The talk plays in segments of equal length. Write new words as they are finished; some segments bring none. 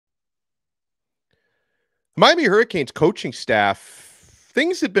The Miami Hurricanes coaching staff,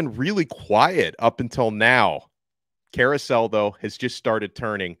 things have been really quiet up until now. Carousel, though, has just started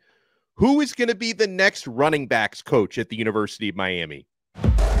turning. Who is going to be the next running backs coach at the University of Miami?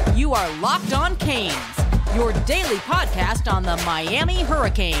 You are Locked On Canes, your daily podcast on the Miami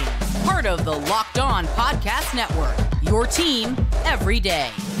Hurricanes, part of the Locked On Podcast Network, your team every day.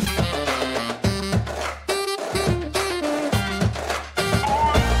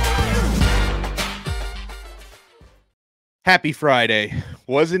 Happy Friday.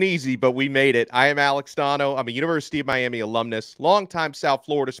 Wasn't easy, but we made it. I am Alex Donno. I'm a University of Miami alumnus, longtime South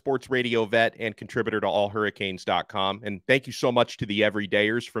Florida sports radio vet, and contributor to allhurricanes.com. And thank you so much to the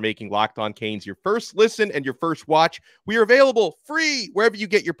everydayers for making Locked On Canes your first listen and your first watch. We are available free wherever you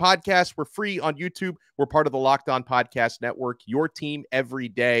get your podcasts. We're free on YouTube. We're part of the Locked On Podcast Network, your team every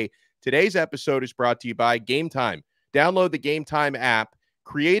day. Today's episode is brought to you by Game Time. Download the Game Time app,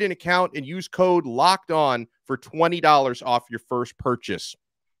 create an account, and use code LOCKEDON for $20 off your first purchase.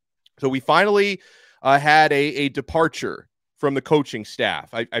 So we finally had a departure from the coaching staff.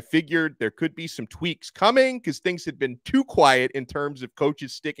 I figured there could be some tweaks coming because things had been too quiet in terms of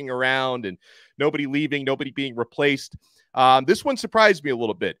coaches sticking around and nobody leaving, nobody being replaced. This one surprised me a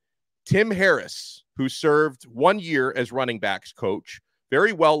little bit. Tim Harris, who served 1 year as running backs coach,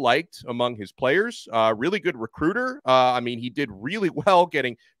 very well liked among his players, really good recruiter. He did really well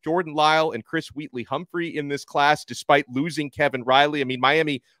getting Jordan Lyle and Chris Wheatley-Humphrey in this class, despite losing Kevin Riley.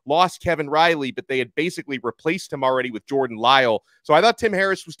 Miami lost Kevin Riley, but they had basically replaced him already with Jordan Lyle. So I thought Tim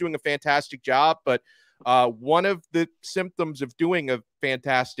Harris was doing a fantastic job, but one of the symptoms of doing a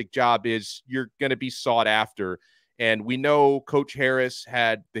fantastic job is you're going to be sought after. And we know Coach Harris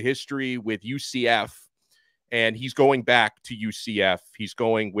had the history with UCF, and he's going back to UCF. He's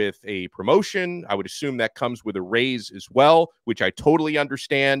going with a promotion. I would assume that comes with a raise as well, which I totally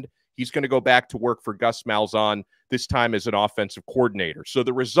understand. He's going to go back to work for Gus Malzahn, this time as an offensive coordinator. So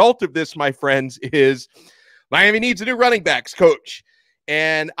the result of this, my friends, is Miami needs a new running backs coach.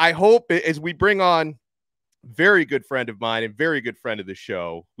 And I hope as we bring on very good friend of mine and very good friend of the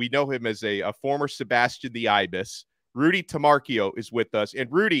show, we know him as a former Sebastian the Ibis, Rudy Tomarchio is with us. And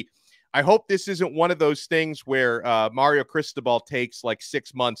Rudy, I hope this isn't one of those things where Mario Cristobal takes like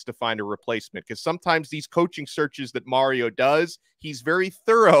 6 months to find a replacement, because sometimes these coaching searches that Mario does, he's very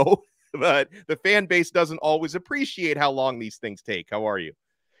thorough, but the fan base doesn't always appreciate how long these things take. How are you?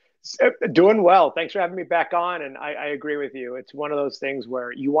 Doing well. Thanks for having me back on. And I agree with you. It's one of those things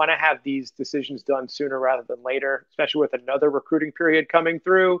where you want to have these decisions done sooner rather than later, especially with another recruiting period coming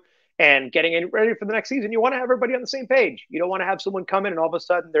through and getting in ready for the next season. You want to have everybody on the same page. You don't want to have someone come in and all of a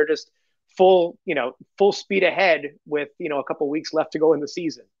sudden they're just full speed ahead with, a couple of weeks left to go in the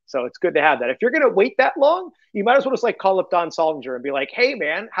season. So it's good to have that. If you're going to wait that long, you might as well just call up Don Solinger and be like, hey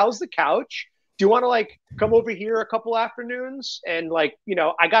man, how's the couch? Do you want to come over here a couple afternoons and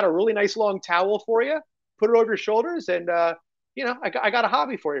I got a really nice long towel for you, put it over your shoulders. And, I got a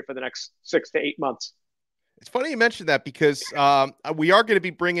hobby for you for the next 6 to 8 months. It's funny you mentioned that because we are going to be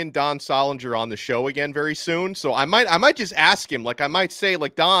bringing Don Solinger on the show again very soon. So I might just ask him, I might say,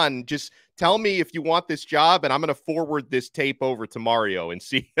 Don, just tell me if you want this job, and I'm going to forward this tape over to Mario and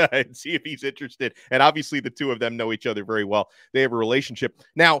see if he's interested. And obviously the two of them know each other very well. They have a relationship.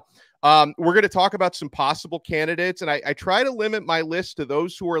 Now, we're going to talk about some possible candidates, and I try to limit my list to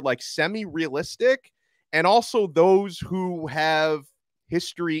those who are semi-realistic and also those who have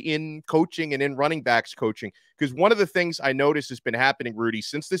history in coaching and in running backs coaching. Because one of the things I noticed has been happening, Rudy,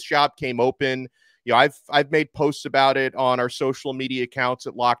 since this job came open, I've made posts about it on our social media accounts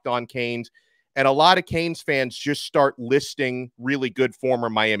at Locked On Canes, and a lot of Canes fans just start listing really good former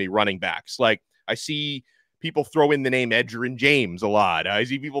Miami running backs. I see people throw in the name Edgerrin James a lot. I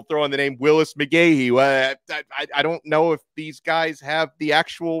see people throw in the name Willis McGahee. I don't know if these guys have the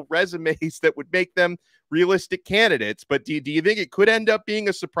actual resumes that would make them realistic candidates, but do you think it could end up being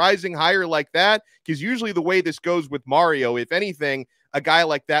a surprising hire like that? Because usually the way this goes with Mario, if anything, a guy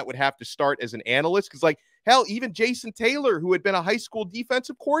like that would have to start as an analyst. Because hell, even Jason Taylor, who had been a high school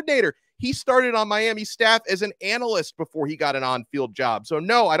defensive coordinator, he started on Miami staff as an analyst before he got an on-field job. So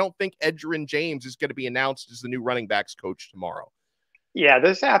no, I don't think Edgerrin James is going to be announced as the new running backs coach tomorrow. Yeah,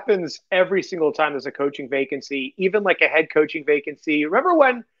 this happens every single time there's a coaching vacancy, even a head coaching vacancy. Remember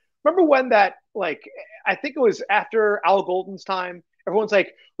when that, I think it was after Al Golden's time, everyone's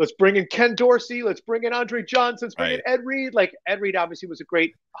like, let's bring in Ken Dorsey, let's bring in Andre Johnson, let's bring in Ed Reed. Ed Reed obviously was a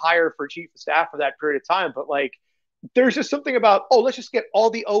great hire for chief of staff for that period of time, but there's just something about, let's just get all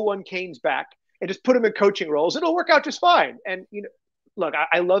the 01 Canes back and just put them in coaching roles. It'll work out just fine. And, look,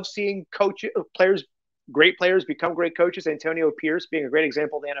 I love seeing great players become great coaches. Antonio Pierce being a great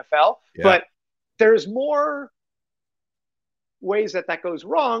example of the NFL. Yeah. But there's more ways that goes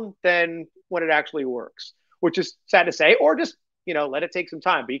wrong than when it actually works, which is sad to say, or just, let it take some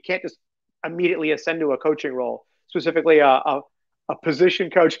time. But you can't just immediately ascend to a coaching role, specifically a position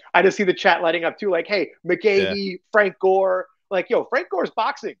coach. I just see the chat lighting up too, like, hey, McGahee, Frank Gore, like, yo, Frank Gore's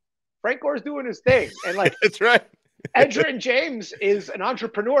boxing. Frank Gore's doing his thing. And like, that's right. Edgerrin James is an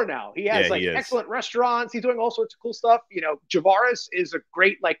entrepreneur now. He has excellent restaurants. He's doing all sorts of cool stuff. Javaris is a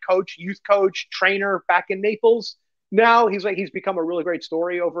great coach, youth coach, trainer back in Naples. Now he's become a really great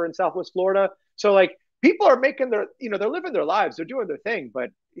story over in Southwest Florida. So people are making they're living their lives. They're doing their thing, but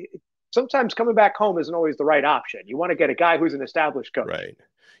sometimes coming back home isn't always the right option. You want to get a guy who's an established coach. Right.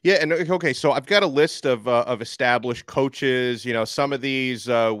 Yeah. And okay, so I've got a list of established coaches. Some of these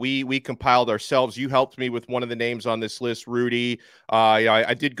we compiled ourselves. You helped me with one of the names on this list, Rudy.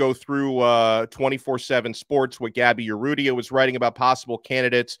 I did go through 24/7 Sports, what Gabby Urrutia was writing about possible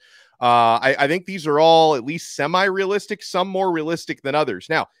candidates. I think these are all at least semi-realistic, some more realistic than others.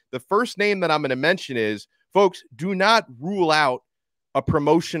 Now, the first name that I'm going to mention is, folks, do not rule out a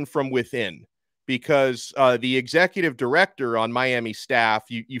promotion from within, because the executive director on Miami staff,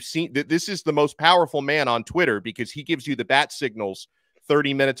 you've seen that this is the most powerful man on Twitter because he gives you the bat signals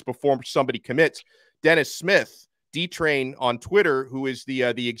 30 minutes before somebody commits. Dennis Smith, D-Train on Twitter, who is the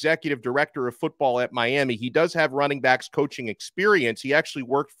executive director of football at Miami. He does have running backs coaching experience. He actually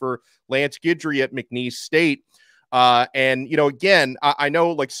worked for Lance Guidry at McNeese State. And, again, I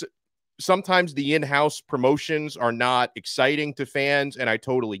know sometimes the in-house promotions are not exciting to fans, and I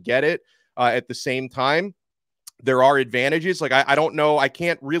totally get it. At the same time, there are advantages. I don't know. I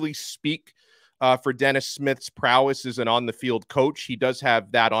can't really speak for Dennis Smith's prowess as an on-the-field coach. He does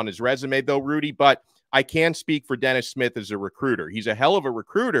have that on his resume, though, Rudy, but I can speak for Dennis Smith as a recruiter. He's a hell of a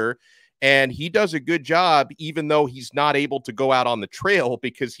recruiter, and he does a good job, even though he's not able to go out on the trail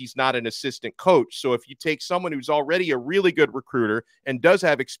because he's not an assistant coach. So if you take someone who's already a really good recruiter and does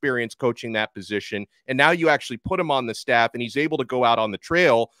have experience coaching that position, and now you actually put him on the staff and he's able to go out on the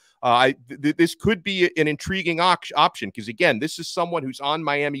trail, this could be an intriguing option because, again, this is someone who's on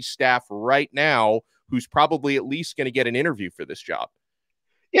Miami's staff right now who's probably at least going to get an interview for this job.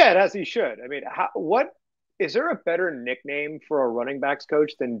 Yeah, as he should. I mean, what is there a better nickname for a running backs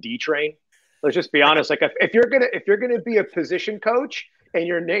coach than D-Train? Let's just be honest. If you're gonna be a position coach and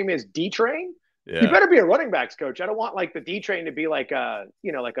your name is D-Train, you better be a running backs coach. I don't want the D-Train to be like a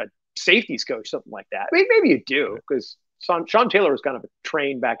safeties coach, something like that. I mean, maybe you do because Sean Taylor was kind of a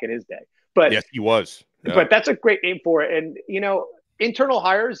train back in his day. But yes, he was. Yeah. But that's a great name for it. And internal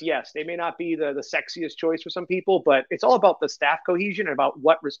hires, yes, they may not be the sexiest choice for some people, but it's all about the staff cohesion and about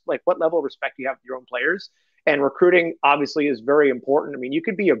what level of respect you have for your own players. And recruiting obviously is very important. I mean, you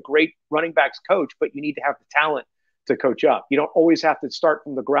could be a great running backs coach, but you need to have the talent to coach up. You don't always have to start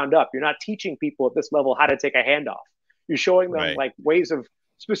from the ground up. You're not teaching people at this level how to take a handoff. You're showing them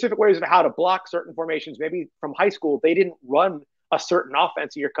specific ways of how to block certain formations. Maybe from high school, they didn't run a certain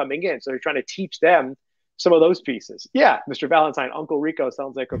offense and you're coming in. So you're trying to teach them some of those pieces. Yeah, Mr. Valentine, Uncle Rico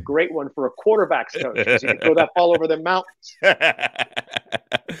sounds like a great one for a quarterback's coach because you can throw that ball over the mountains.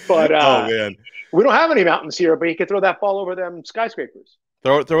 But oh, man. We don't have any mountains here, but he can throw that ball over them skyscrapers.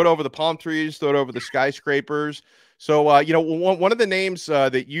 Throw it over the palm trees, throw it over the skyscrapers. So, one of the names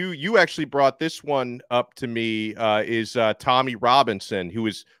that you actually brought this one up to me is Tommy Robinson, who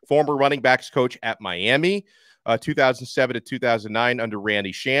is former running backs coach at Miami, 2007 to 2009 under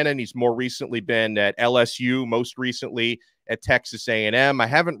Randy Shannon. He's more recently been at LSU, most recently at Texas A&M. I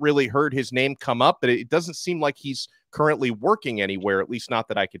haven't really heard his name come up, but it doesn't seem like he's currently working anywhere, at least not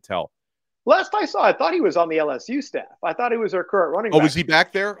that I could tell. Last I saw, I thought he was on the LSU staff. I thought he was their current running back. Oh, was he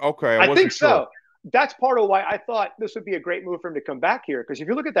back there? Okay. I think so. That's part of why I thought this would be a great move for him to come back here. Because if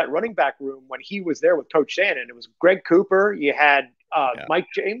you look at that running back room when he was there with Coach Shannon, it was Greg Cooper, you had Mike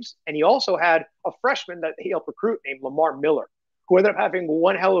James, and he also had a freshman that he helped recruit named Lamar Miller, who ended up having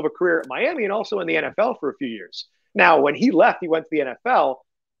one hell of a career at Miami and also in the NFL for a few years. Now, when he left, he went to the NFL.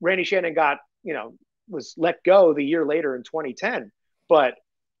 Randy Shannon was let go the year later in 2010. But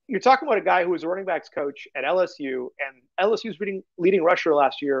you're talking about a guy who was a running backs coach at LSU, and LSU's leading rusher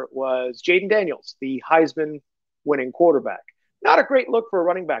last year was Jaden Daniels, the Heisman winning quarterback. Not a great look for a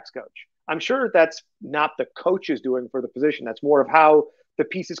running backs coach. I'm sure that's not the coach is doing for the position. That's more of how the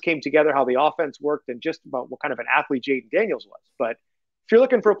pieces came together, how the offense worked, and just about what kind of an athlete Jaden Daniels was. But if you're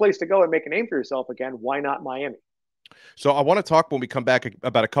looking for a place to go and make a name for yourself again, why not Miami? So I want to talk when we come back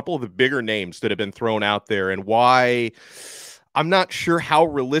about a couple of the bigger names that have been thrown out there and why I'm not sure how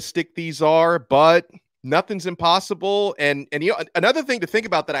realistic these are, but nothing's impossible. And another thing to think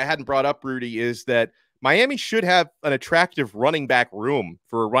about that I hadn't brought up, Rudy, is that Miami should have an attractive running back room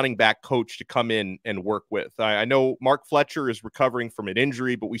for a running back coach to come in and work with. I know Mark Fletcher is recovering from an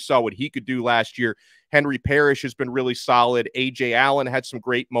injury, but we saw what he could do last year. Henry Parrish has been really solid. A.J. Allen had some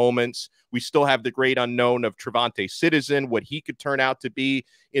great moments. We still have the great unknown of Trevante Citizen, what he could turn out to be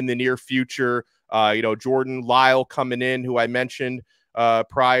in the near future. Jordan Lyle coming in, who I mentioned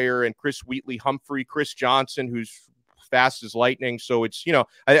prior, and Chris Wheatley-Humphrey, Chris Johnson, who's fast as lightning. So it's,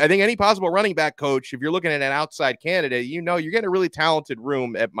 I think any possible running back coach, if you're looking at an outside candidate, you're getting a really talented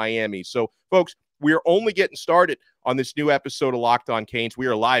room at Miami. So folks, we are only getting started on this new episode of Locked On Canes. We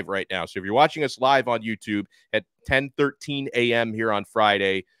are live right now. So if you're watching us live on YouTube at 10:13 a.m. here on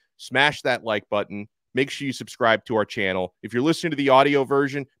Friday, smash that like button. Make sure you subscribe to our channel. If you're listening to the audio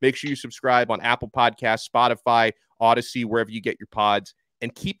version, make sure you subscribe on Apple Podcasts, Spotify, Odyssey, wherever you get your pods.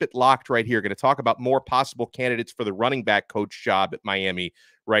 And keep it locked right here. Going to talk about more possible candidates for the running back coach job at Miami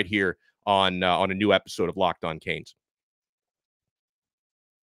right here on a new episode of Locked On Canes.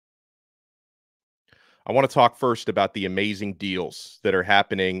 I want to talk first about the amazing deals that are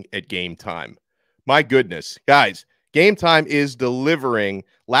happening at Game Time. My goodness, guys, Game Time is delivering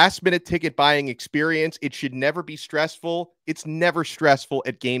last-minute ticket buying experience. It should never be stressful. It's never stressful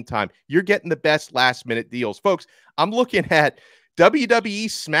at Game Time. You're getting the best last-minute deals. Folks, I'm looking at WWE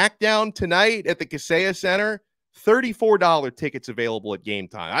SmackDown tonight at the Kaseya Center, $34 tickets available at Game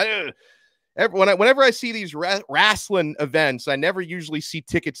Time. Whenever I see these wrestling events, I never usually see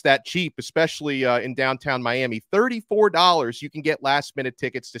tickets that cheap, especially in downtown Miami. $34, you can get last-minute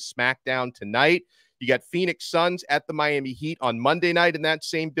tickets to SmackDown tonight. You got Phoenix Suns at the Miami Heat on Monday night in that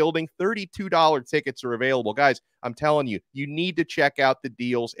same building. $32 tickets are available. Guys, I'm telling you, you need to check out the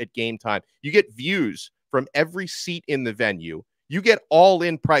deals at Game Time. You get views from every seat in the venue. You get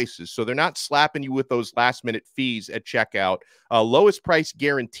all-in prices, so they're not slapping you with those last-minute fees at checkout. Lowest price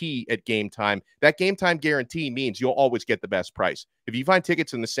guarantee at Game Time. That Game Time guarantee means you'll always get the best price. If you find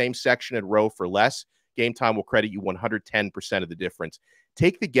tickets in the same section and row for less, Game Time will credit you 110% of the difference.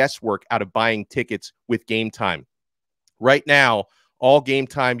 Take the guesswork out of buying tickets with Game Time. Right now, all Game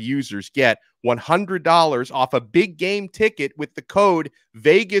Time users get $100 off a big game ticket with the code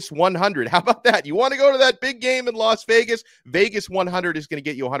Vegas100. How about that? You want to go to that big game in Las Vegas? Vegas100 is going to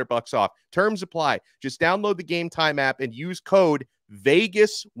get you $100 off. Terms apply. Just download the Game Time app and use code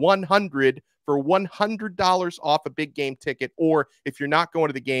Vegas100 for $100 off a big game ticket. Or if you're not going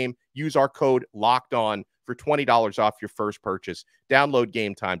to the game, use our code Locked On for $20 off your first purchase. Download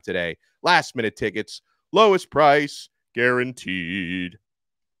Game Time today. Last minute tickets, lowest price guaranteed.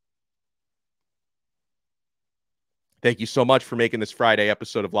 Thank you so much for making this Friday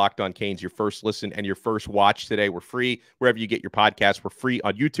episode of Locked On Canes your first listen and your first watch today. We're free wherever you get your podcasts. We're free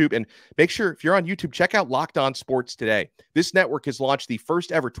on YouTube. And make sure, if you're on YouTube, check out Locked On Sports today. This network has launched the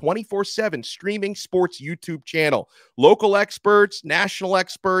first ever 24/7 streaming sports YouTube channel. Local experts, national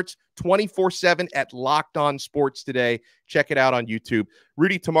experts, 24/7 at Locked On Sports today. Check it out on YouTube.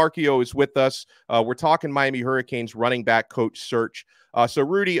 Rudy Tomarchio is with us. We're talking Miami Hurricanes running back coach search. So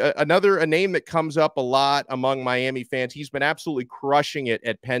Rudy, a name that comes up a lot among Miami fans. He's been absolutely crushing it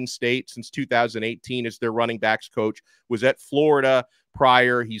at Penn State since 2018 as their running backs coach. Was at Florida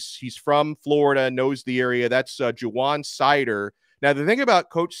prior. He's from Florida, knows the area. That's Ja'Juan Seider. Now the thing about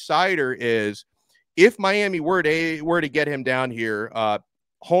Coach Seider is, if Miami were to get him down here,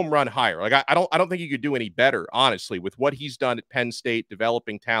 home run hire. Like I don't think he could do any better, honestly, with what he's done at Penn State,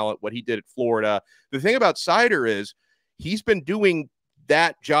 developing talent, what he did at Florida. The thing about Seider is he's been doing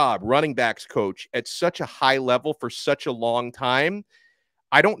that job, running backs coach, at such a high level for such a long time.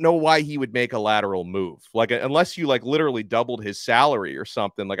 I don't know why he would make a lateral move. Like, unless you literally doubled his salary or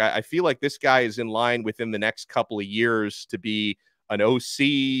something. Like, I feel like this guy is in line within the next couple of years to be an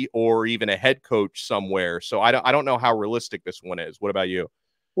OC or even a head coach somewhere. So I don't know how realistic this one is. What about you?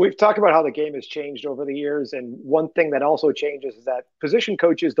 We've talked about how the game has changed over the years. And one thing that also changes is that position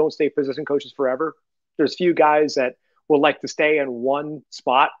coaches don't stay position coaches forever. There's few guys that will like to stay in one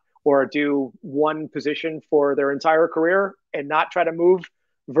spot or do one position for their entire career and not try to move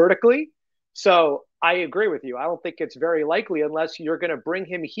vertically. So I agree with you. I don't think it's very likely unless you're going to bring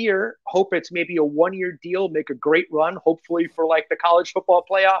him here, hope it's maybe a one-year deal, make a great run, hopefully for the college football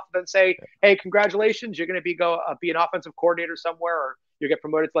playoff, then say, hey, congratulations, you're going to be an offensive coordinator somewhere, or you get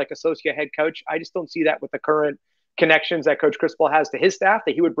promoted to associate head coach. I just don't see that with the current connections that Coach Cristobal has to his staff,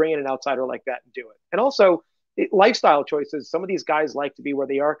 that he would bring in an outsider like that and do it. And also, lifestyle choices. Some of these guys like to be where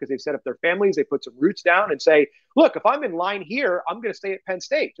they are because they've set up their families. They put some roots down and say, look, if I'm in line here, I'm going to stay at Penn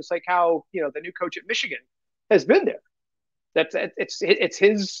State, just like how, the new coach at Michigan has been there. It's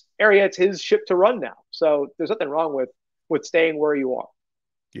his area. It's his ship to run now. So there's nothing wrong with staying where you are.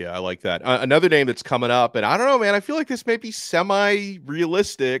 Yeah, I like that. Another name that's coming up, and I don't know, man, I feel like this may be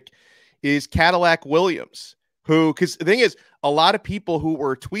semi-realistic, is Cadillac Williams, who, because the thing is, a lot of people who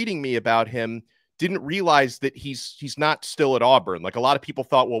were tweeting me about him didn't realize that he's not still at Auburn. Like, a lot of people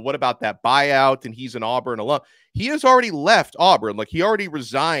thought, well, what about that buyout? And he's an Auburn alum. He has already left Auburn. Like, he already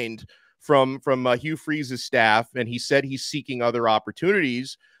resigned from Hugh Freeze's staff, and he said he's seeking other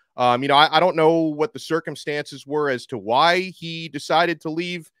opportunities. I don't know what the circumstances were as to why he decided to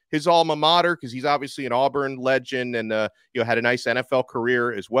leave his alma mater, because he's obviously an Auburn legend and had a nice NFL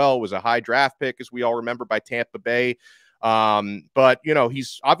career as well. Was a high draft pick, as we all remember, by Tampa Bay. But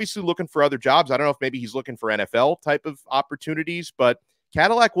he's obviously looking for other jobs. I don't know if maybe he's looking for NFL type of opportunities, but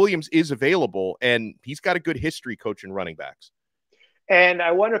Cadillac Williams is available, and he's got a good history coaching running backs. And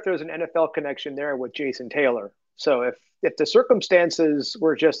I wonder if there's an NFL connection there with Jason Taylor. So if the circumstances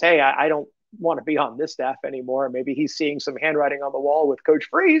were just, hey, I don't want to be on this staff anymore, maybe he's seeing some handwriting on the wall with Coach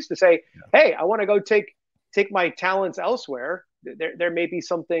Freeze to say, hey, I want to go take my talents elsewhere. There may be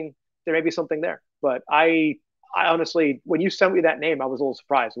something there. But I honestly, when you sent me that name, I was a little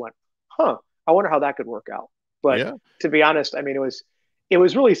surprised. I went, I wonder how that could work out. But to be honest, I mean, it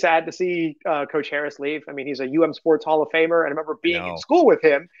was really sad to see Coach Harris leave. I mean, he's a UM Sports Hall of Famer, and I remember being in school with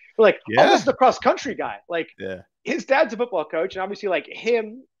him. We're like, this is the cross country guy. Like, his dad's a football coach, and obviously, like,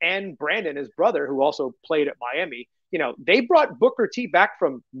 him and Brandon, his brother, who also played at Miami, they brought Booker T back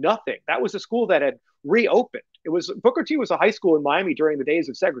from nothing. That was a school that had reopened. Booker T was a high school in Miami during the days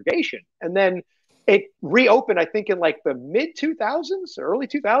of segregation, and then it reopened, I think, in like the mid 2000s, early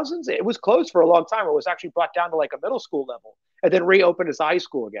 2000s. It was closed for a long time. It was actually brought down to like a middle school level, and then reopened as high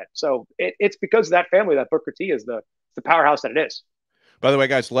school again. So it's because of that family that Booker T is the powerhouse that it is. By the way,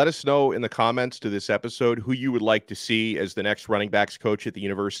 guys, let us know in the comments to this episode who you would like to see as the next running backs coach at the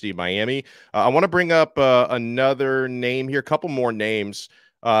University of Miami. I want to bring up another name here, a couple more names.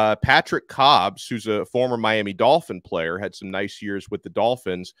 Patrick Cobbs, who's a former Miami Dolphin player, had some nice years with the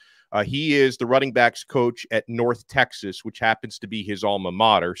Dolphins. He is the running backs coach at North Texas, which happens to be his alma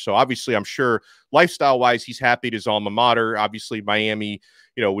mater. So obviously, I'm sure lifestyle-wise, he's happy at his alma mater. Obviously, Miami,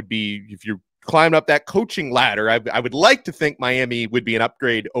 would be, if you're climbing up that coaching ladder, I would like to think Miami would be an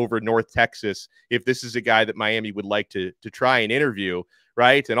upgrade over North Texas if this is a guy that Miami would like to try and interview,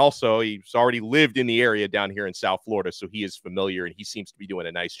 right? And also, he's already lived in the area down here in South Florida, so he is familiar, and he seems to be doing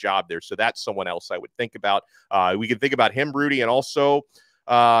a nice job there. So that's someone else I would think about. We can think about him, Rudy, and also,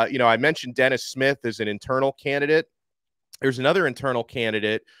 I mentioned Dennis Smith as an internal candidate. There's another internal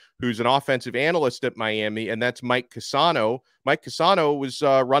candidate who's an offensive analyst at Miami, and that's Mike Cassano. Mike Cassano was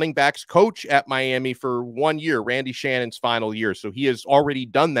running backs coach at Miami for 1 year, Randy Shannon's final year. So he has already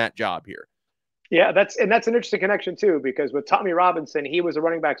done that job here. Yeah, that's an interesting connection too, because with Tommy Robinson, he was a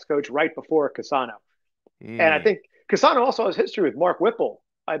running backs coach right before Cassano. And I think Cassano also has history with Mark Whipple,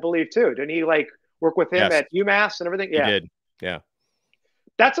 I believe, too. Didn't he work with him at UMass and everything? Yeah. He did. Yeah.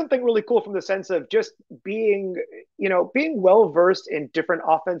 That's something really cool from the sense of just being well-versed in different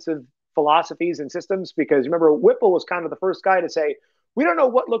offensive philosophies and systems, because remember, Whipple was kind of the first guy to say, we don't know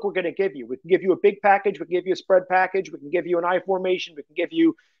what look we're going to give you. We can give you a big package. We can give you a spread package. We can give you an I formation. We can give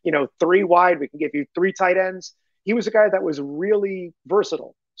you, 3 wide. We can give you 3 tight ends. He was a guy that was really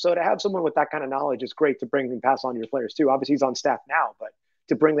versatile. So to have someone with that kind of knowledge is great to bring and pass on to your players too. Obviously he's on staff now, but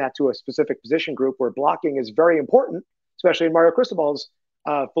to bring that to a specific position group where blocking is very important, especially in Mario Cristobal's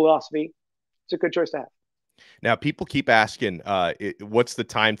philosophy, it's a good choice to have. Now, people keep asking, what's the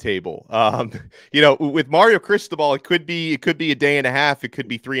timetable? With Mario Cristobal, it could be a day and a half. It could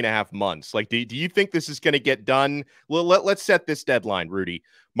be 3.5 months. Like, do you think this is going to get done? Well, let's set this deadline, Rudy.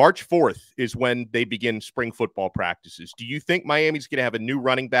 March 4th is when they begin spring football practices. Do you think Miami's going to have a new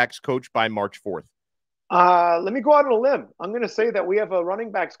running backs coach by March 4th? Let me go out on a limb. I'm going to say that we have a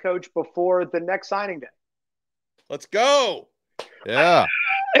running backs coach before the next signing day. Let's go. Yeah.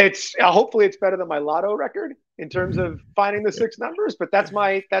 Hopefully it's better than my lotto record in terms of finding the 6 numbers, but that's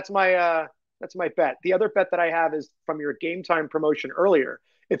my bet. The other bet that I have is from your Game Time promotion earlier.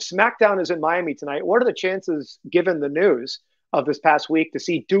 If SmackDown is in Miami tonight, what are the chances, given the news of this past week, to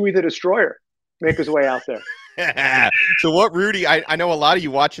see Dewey the Destroyer make his way out there? So what, Rudy, I know a lot of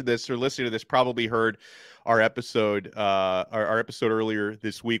you watching this or listening to this probably heard our episode earlier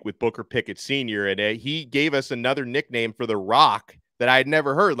this week with Booker Pickett Sr., and he gave us another nickname for The Rock that I had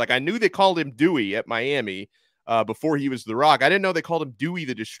never heard. Like, I knew they called him Dewey at Miami before he was The Rock. I didn't know they called him Dewey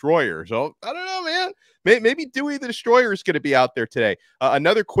the Destroyer. So I don't know, man. Maybe Dewey the Destroyer is going to be out there today.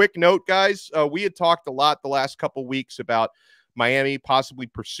 Another quick note, guys. We had talked a lot the last couple weeks about Miami possibly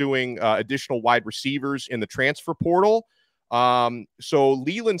pursuing additional wide receivers in the transfer portal. So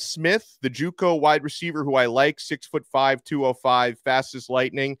Leland Smith, the JUCO wide receiver who I like, 6'5", 205, fast as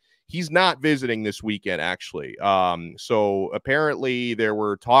lightning. He's not visiting this weekend, actually. So apparently there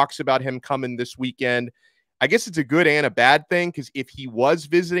were talks about him coming this weekend. I guess it's a good and a bad thing, because if he was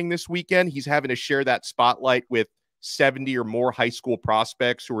visiting this weekend, he's having to share that spotlight with 70 or more high school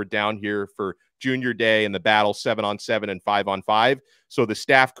prospects who are down here for junior day and the battle 7-on-7 and 5-on-5. So the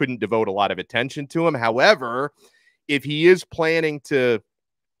staff couldn't devote a lot of attention to him. However, if he is planning to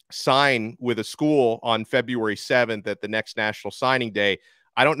sign with a school on February 7th at the next National Signing Day,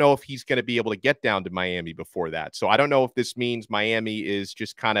 I don't know if he's going to be able to get down to Miami before that. So I don't know if this means Miami is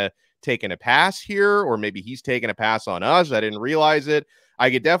just kind of taking a pass here, or maybe he's taking a pass on us. I didn't realize it.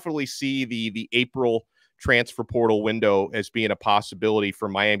 I could definitely see the April transfer portal window as being a possibility for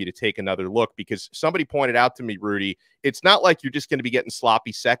Miami to take another look, because somebody pointed out to me, Rudy, it's not like you're just going to be getting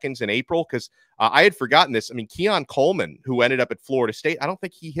sloppy seconds in April, because I had forgotten this. I mean, Keon Coleman, who ended up at Florida State, I don't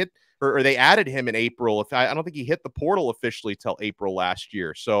think he hit, or they added him in April. I don't think he hit the portal officially till April last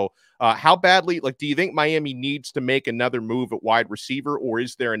year. So how badly, do you think Miami needs to make another move at wide receiver, or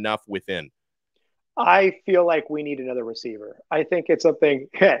is there enough within? I feel like we need another receiver. I think it's something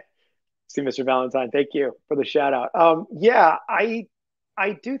see, Mr. Valentine, thank you for the shout out. Yeah, I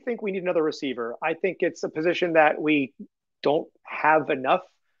do think we need another receiver. I think it's a position that we don't have enough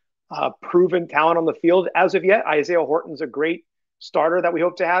proven talent on the field as of yet. Isaiah Horton's a great starter that we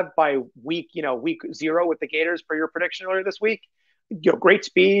hope to have by week 0 with the Gators per your prediction earlier this week. Great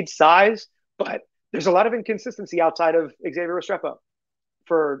speed, size, but there's a lot of inconsistency outside of Xavier Restrepo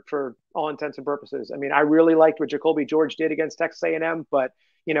for all intents and purposes. I mean, I really liked what Jacoby George did against Texas A&M, but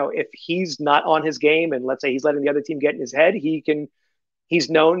if he's not on his game, and let's say he's letting the other team get in his head, he's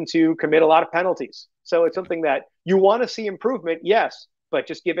known to commit a lot of penalties. So it's something that you want to see improvement, yes, but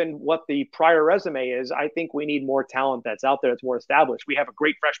just given what the prior resume is, I think we need more talent that's out there that's more established. We have a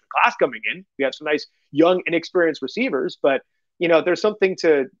great freshman class coming in. We have some nice young, inexperienced receivers, but there's something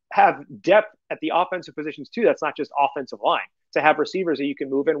to have depth at the offensive positions too. That's not just offensive line. To have receivers that you can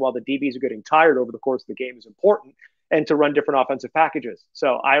move in while the DBs are getting tired over the course of the game is important, and to run different offensive packages.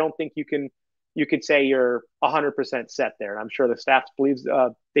 So I don't think you could say you're 100% set there. And I'm sure the staff believes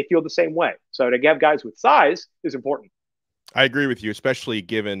they feel the same way. So to have guys with size is important. I agree with you, especially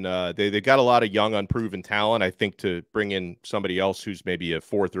given they got a lot of young, unproven talent. I think to bring in somebody else who's maybe a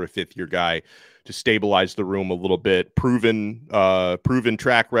 4th or a 5th year guy to stabilize the room a little bit, proven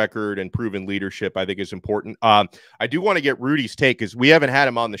track record and proven leadership, I think is important. I do want to get Rudy's take, because we haven't had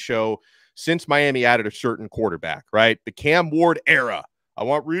him on the show since Miami added a certain quarterback, right? The Cam Ward era. I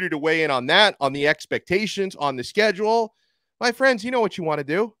want Rudy to weigh in on that, on the expectations, on the schedule. My friends, you know what you want to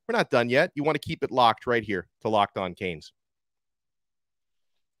do. We're not done yet. You want to keep it locked right here to Locked On Canes.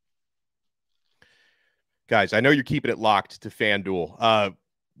 Guys, I know you're keeping it locked to FanDuel.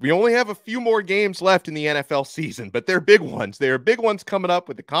 We only have a few more games left in the NFL season, but they're big ones. There are big ones coming up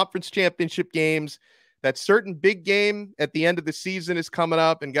with the conference championship games. That certain big game at the end of the season is coming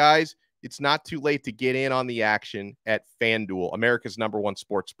up. And guys, it's not too late to get in on the action at FanDuel, America's #1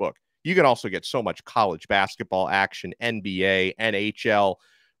 sports book. You can also get so much college basketball action, NBA, NHL.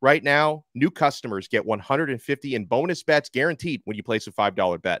 Right now, new customers get $150 in bonus bets guaranteed when you place a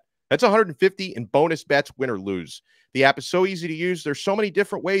 $5 bet. That's $150 in bonus bets, win or lose. The app is so easy to use. There's so many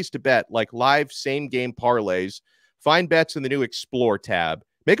different ways to bet, like live same-game parlays. Find bets in the new Explore tab.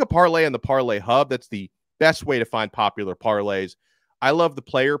 Make a parlay in the Parlay Hub. That's the best way to find popular parlays. I love the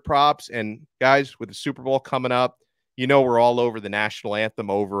player props. And, guys, with the Super Bowl coming up, we're all over the national anthem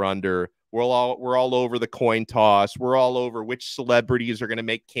over-under. We're all over the coin toss. We're all over which celebrities are going to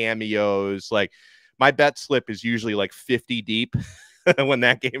make cameos. My bet slip is usually 50 deep. When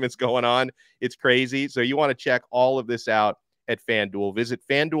that game is going on. It's crazy. So you want to check all of this out at FanDuel. Visit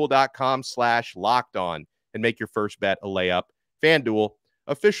FanDuel.com/lockedon and make your first bet a layup. FanDuel,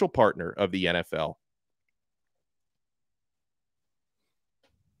 official partner of the NFL.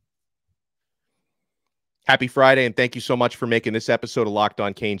 Happy Friday, and thank you so much for making this episode of Locked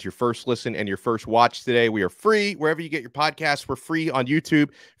On Canes your first listen and your first watch today. We are free wherever you get your podcasts. We're free on YouTube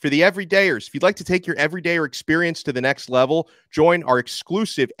for the everydayers. If you'd like to take your everydayer experience to the next level, join our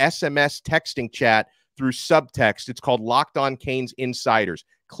exclusive SMS texting chat through Subtext. It's called Locked On Canes Insiders.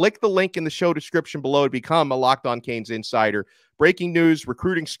 Click the link in the show description below to become a Locked On Canes Insider. Breaking news,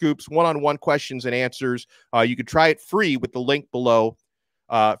 recruiting scoops, one-on-one questions and answers. You can try it free with the link below.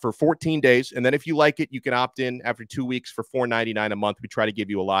 For 14 days. And then if you like it, you can opt in after 2 weeks for $4.99 a month. We try to give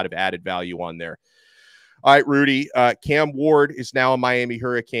you a lot of added value on there. All right, Rudy, Cam Ward is now a Miami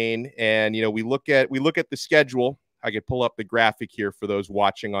Hurricane. And, we look at the schedule. I could pull up the graphic here for those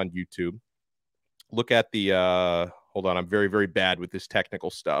watching on YouTube. Look at the, Hold on. I'm very, very bad with this technical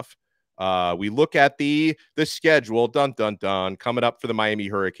stuff. We look at the schedule, dun, dun, dun, coming up for the Miami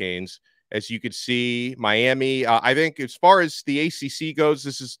Hurricanes. As you could see, Miami, I think as far as the ACC goes,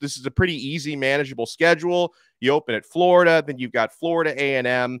 this is a pretty easy, manageable schedule. You open at Florida, then you've got Florida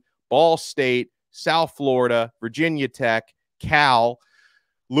A&M, Ball State, South Florida, Virginia Tech, Cal,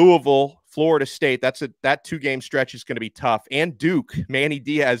 Louisville, Florida State. That 2-game stretch is going to be tough. And Duke, Manny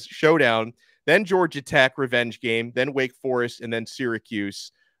Diaz showdown, then Georgia Tech revenge game, then Wake Forest, and then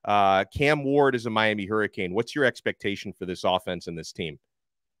Syracuse. Cam Ward is a Miami Hurricane. What's your expectation for this offense and this team?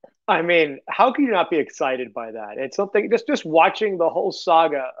 I mean, how can you not be excited by that? It's something just watching the whole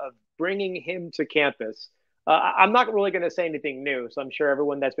saga of bringing him to campus. I'm not really going to say anything new, so I'm sure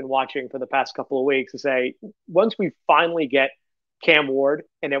everyone that's been watching for the past couple of weeks to say, once we finally get Cam Ward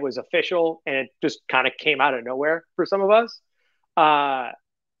and it was official and it just kind of came out of nowhere for some of us,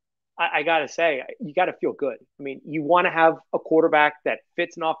 I got to say, you got to feel good. I mean, you want to have a quarterback that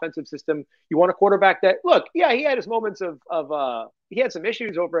fits an offensive system. You want a quarterback that, look, yeah, he had his moments he had some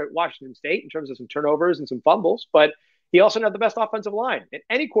issues over at Washington State in terms of some turnovers and some fumbles, but he also had the best offensive line. And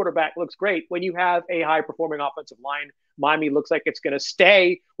any quarterback looks great when you have a high-performing offensive line. Miami looks like it's going to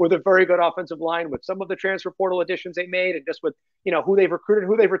stay with a very good offensive line with some of the transfer portal additions they made and just with, who they've recruited,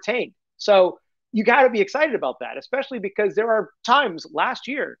 who they've retained. So you got to be excited about that, especially because there are times last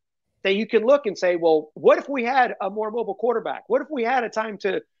year that you can look and say, well, what if we had a more mobile quarterback? What if we had a time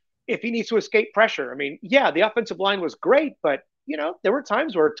if he needs to escape pressure? I mean, yeah, the offensive line was great, but, there were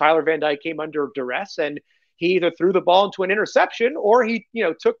times where Tyler Van Dyke came under duress and he either threw the ball into an interception or he,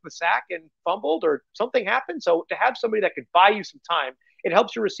 took the sack and fumbled or something happened. So to have somebody that could buy you some time, it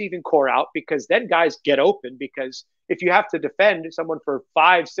helps your receiving core out because then guys get open, because if you have to defend someone for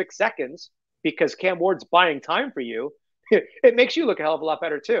 5-6 seconds because Cam Ward's buying time for you, it makes you look a hell of a lot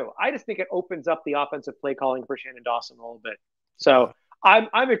better too. I just think it opens up the offensive play calling for Shannon Dawson a little bit. So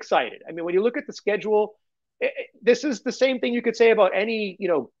I'm excited. I mean, when you look at the schedule, this is the same thing you could say about any,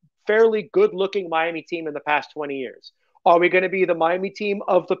 fairly good-looking Miami team in the past 20 years. Are we going to be the Miami team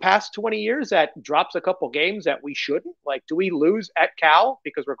of the past 20 years that drops a couple games that we shouldn't? Like, do we lose at Cal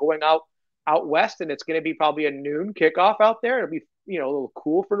because we're going out west and it's going to be probably a noon kickoff out there? It'll be, a little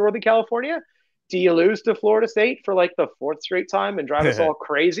cool for Northern California. Do you lose to Florida State for like the 4th straight time and drive us all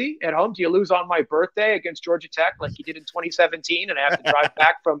crazy at home? Do you lose on my birthday against Georgia Tech like you did in 2017 and I have to drive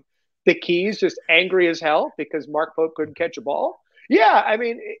back from the Keys just angry as hell because Mark Pope couldn't catch a ball? Yeah, I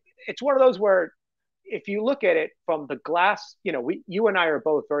mean, it's one of those where if you look at it from the glass, you and I are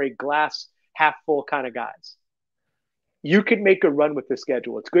both very glass half full kind of guys. You could make a run with the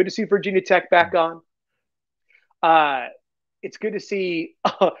schedule. It's good to see Virginia Tech back on. It's good to see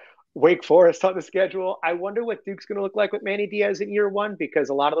Wake Forest on the schedule. I wonder what Duke's going to look like with Manny Diaz in year one, because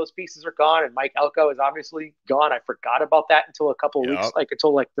a lot of those pieces are gone and Mike Elko is obviously gone. I forgot about that until a couple of weeks,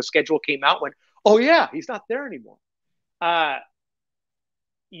 until the schedule came out when, oh yeah, he's not there anymore.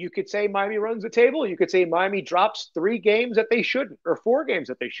 You could say Miami runs the table. You could say Miami drops 3 games that they shouldn't, or 4 games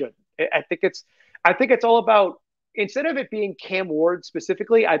that they shouldn't. I think it's all about, instead of it being Cam Ward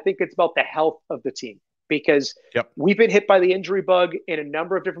specifically, I think it's about the health of the team. Because we've been hit by the injury bug in a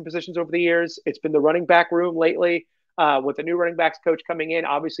number of different positions over the years. It's been the running back room lately with the new running backs coach coming in.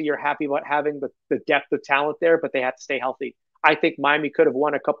 Obviously, you're happy about having the depth of talent there, but they have to stay healthy. I think Miami could have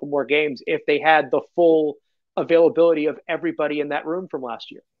won a couple more games if they had the full availability of everybody in that room from last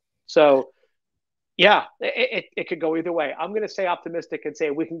year. So, yeah, it could go either way. I'm going to stay optimistic and say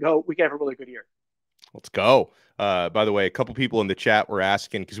we can have a really good year. Let's go. By the way, a couple people in the chat were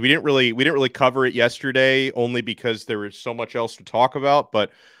asking, because we didn't really cover it yesterday, only because there was so much else to talk about.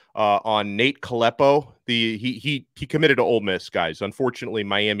 But on Nate Kalepo, he committed to Ole Miss, guys. Unfortunately,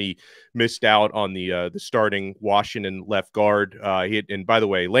 Miami missed out on the starting Washington left guard. And by the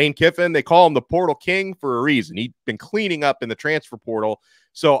way, Lane Kiffin, they call him the Portal King for a reason. He'd been cleaning up in the transfer portal.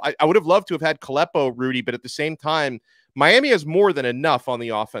 So I would have loved to have had Kalepo, Rudy, but at the same time, Miami has more than enough on the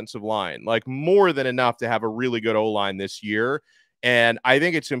offensive line, like more than enough to have a really good O-line this year. And I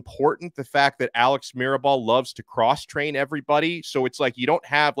think it's important, the fact that Alex Mirabal loves to cross-train everybody. So it's like you don't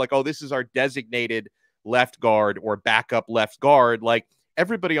have like, oh, this is our designated left guard or backup left guard. Like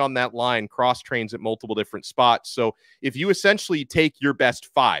everybody on that line cross-trains at multiple different spots. So if you essentially take your best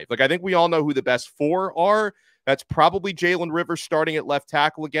 5, like I think we all know who the best 4 are. That's probably Jalen Rivers starting at left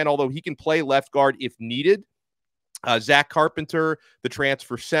tackle again, although he can play left guard if needed. Zach Carpenter, the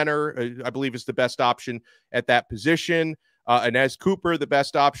transfer center, I believe is the best option at that position. Inez Cooper, the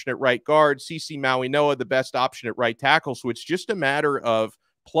best option at right guard. CeCe Maui-Noah, the best option at right tackle. So it's just a matter of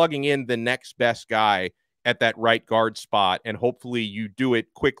plugging in the next best guy at that right guard spot, and hopefully you do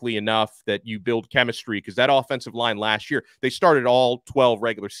it quickly enough that you build chemistry, because that offensive line last year, they started all 12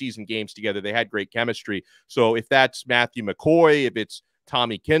 regular season games together. They had great chemistry. So if that's Matthew McCoy, if it's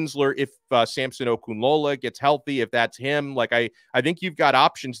Tommy Kinsler, if Samson Okunlola gets healthy, if that's him, like I think you've got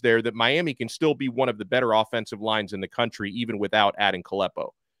options there that Miami can still be one of the better offensive lines in the country, even without adding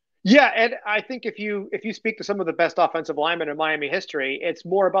Kalepo. Yeah, and I think if you speak to some of the best offensive linemen in Miami history, it's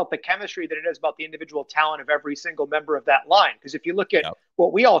more about the chemistry than it is about the individual talent of every single member of that line. Because if you look at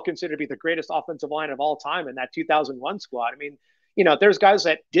what we all consider to be the greatest offensive line of all time in that 2001 squad, I mean, you know, there's guys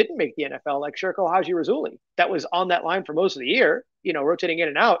that didn't make the NFL, like Sherko Haji-Razuli, that was on that line for most of the year, you know, rotating in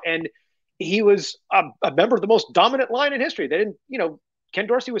and out. And he was a member of the most dominant line in history. They didn't, you know, Ken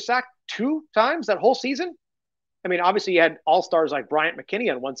Dorsey was sacked 2 times that whole season. I mean, obviously, you had all-stars like Bryant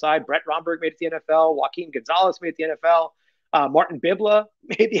McKinney on one side. Brett Romberg made it to the NFL. Joaquin Gonzalez made it to the NFL. Martin Bibla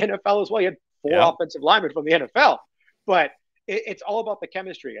made the NFL as well. You had 4 offensive linemen from the NFL. But it's all about the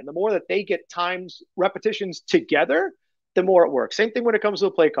chemistry. And the more that they get times, repetitions together, the more it works. Same thing when it comes to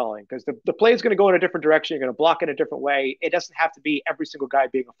the play calling, because the play is going to go in a different direction. You're going to block in a different way. It doesn't have to be every single guy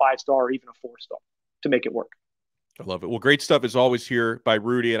being a 5-star or even a 4-star to make it work. I love it. Well, great stuff is always here by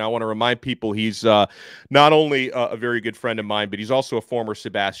Rudy, and I want to remind people he's not only a very good friend of mine, but he's also a former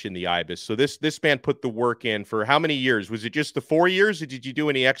Sebastian the Ibis. So this man put the work in for how many years? Was it just the 4 years, or did you do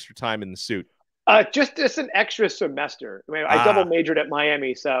any extra time in the suit? Just an extra semester. I mean, I double majored at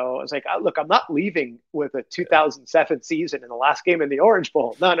Miami, so I was like, look, I'm not leaving with a 2007 season in the last game in the Orange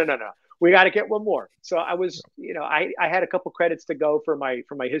Bowl. No. We got to get one more. So I was, you know, I had a couple credits to go for my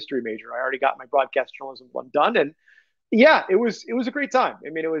history major. I already got my broadcast journalism one done, and yeah, it was a great time. I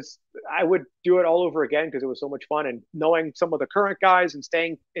mean, I would do it all over again because it was so much fun, and knowing some of the current guys and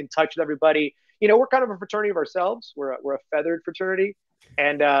staying in touch with everybody. You know, we're kind of a fraternity of ourselves. We're a feathered fraternity,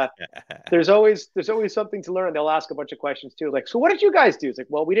 and there's always something to learn. They'll ask a bunch of questions too, like, so what did you guys do? It's like,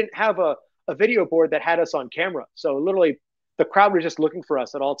 well, we didn't have a video board that had us on camera, so literally the crowd was just looking for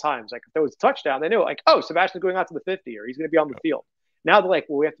us at all times. Like if there was a touchdown, they knew, like, oh, Sebastian's going out to the 50, or he's going to be on the field. Now they're like,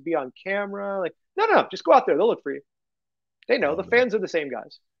 well, we have to be on camera. Like, no, just go out there. They'll look for you. They know the fans are the same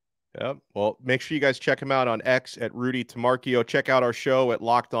guys. Yep. Well, make sure you guys check him out on X at Rudy Tomarchio. Check out our show at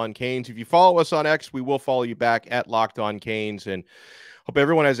Locked On Canes. If you follow us on X, we will follow you back at Locked On Canes. And hope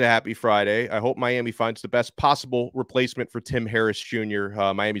everyone has a happy Friday. I hope Miami finds the best possible replacement for Tim Harris Jr.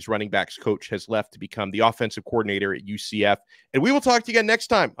 Miami's running backs coach has left to become the offensive coordinator at UCF. And we will talk to you again next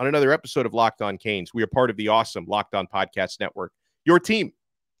time on another episode of Locked On Canes. We are part of the awesome Locked On Podcast Network, your team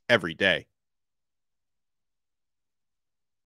every day.